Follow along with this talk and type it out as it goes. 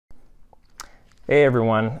Hey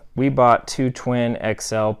everyone, we bought two twin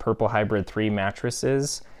XL Purple Hybrid 3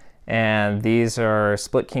 mattresses, and these are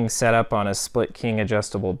split king setup on a split king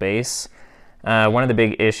adjustable base. One of the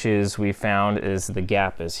big issues we found is the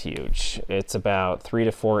gap is huge. It's about 3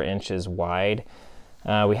 to 4 inches wide.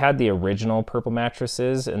 We had the original Purple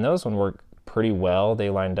mattresses, and those one worked pretty well. They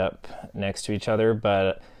lined up next to each other,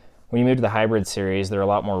 but when you move to the hybrid series, they're a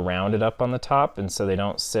lot more rounded up on the top, and so they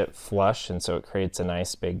don't sit flush, and so it creates a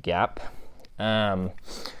nice big gap.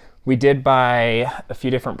 We did buy a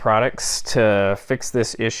few different products to fix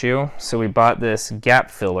this issue. So we bought this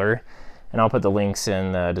gap filler, and I'll put the links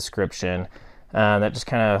in the description. That just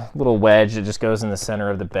kind of little wedge, it just goes in the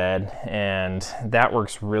center of the bed, and that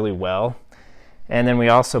works really well. And then we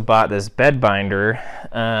also bought this BedBinder.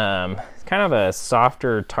 It's kind of a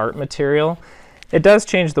softer tarp material. It does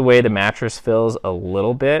change the way the mattress feels a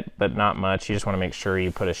little bit, but not much. You just want to make sure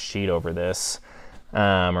you put a sheet over this.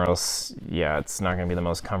 Or else, yeah, it's not going to be the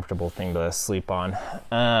most comfortable thing to sleep on.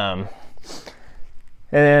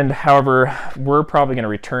 And however, we're probably going to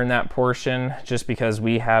return that portion just because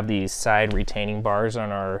we have these side retaining bars on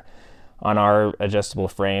our adjustable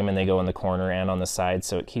frame, and they go in the corner and on the side,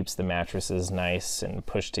 so it keeps the mattresses nice and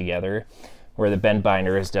pushed together. Where the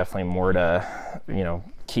BedBinder is definitely more to, you know,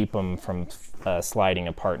 keep them from sliding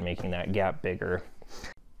apart and making that gap bigger.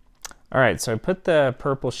 All right, so I put the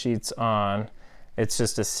purple sheets on. It's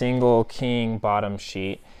just a single king bottom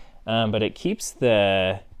sheet, but it keeps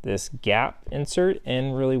this gap insert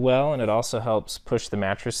in really well, and it also helps push the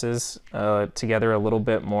mattresses together a little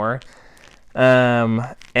bit more.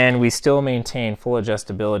 And we still maintain full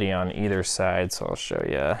adjustability on either side, so I'll show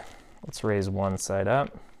you. Let's raise one side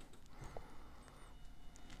up.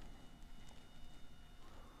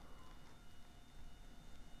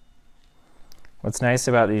 What's nice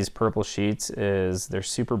about these purple sheets is they're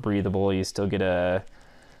super breathable. You still get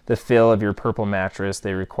the feel of your purple mattress.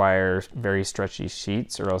 They require very stretchy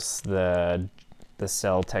sheets, or else the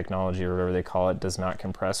cell technology, or whatever they call it, does not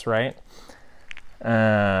compress right.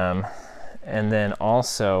 And then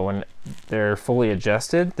also when they're fully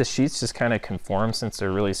adjusted, the sheets just kind of conform since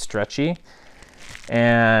they're really stretchy.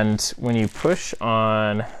 And when you push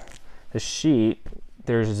on the sheet,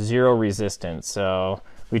 there's zero resistance. So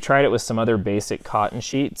we tried it with some other basic cotton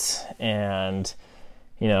sheets, and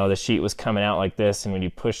you know, the sheet was coming out like this, and when you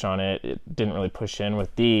push on it, it didn't really push in.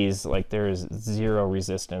 With these, like, there's zero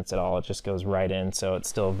resistance at all. It just goes right in, so it's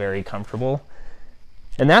still very comfortable.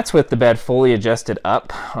 And that's with the bed fully adjusted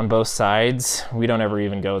up on both sides. We don't ever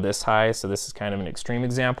even go this high, so this is kind of an extreme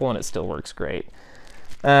example, and it still works great.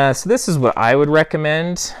 So this is what I would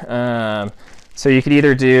recommend. So you could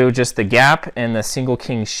either do just the gap and the single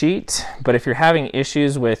king sheet, but if you're having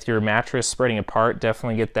issues with your mattress spreading apart,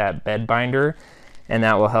 definitely get that BedBinder, and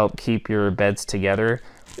that will help keep your beds together.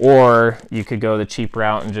 Or you could go the cheap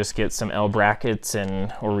route and just get some L brackets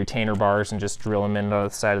or retainer bars and just drill them into the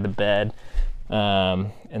side of the bed.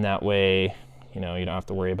 And that way, you know, you don't have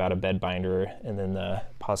to worry about a BedBinder and then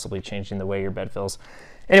possibly changing the way your bed feels.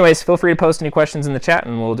 Anyways, feel free to post any questions in the chat,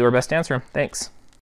 and we'll do our best to answer them. Thanks.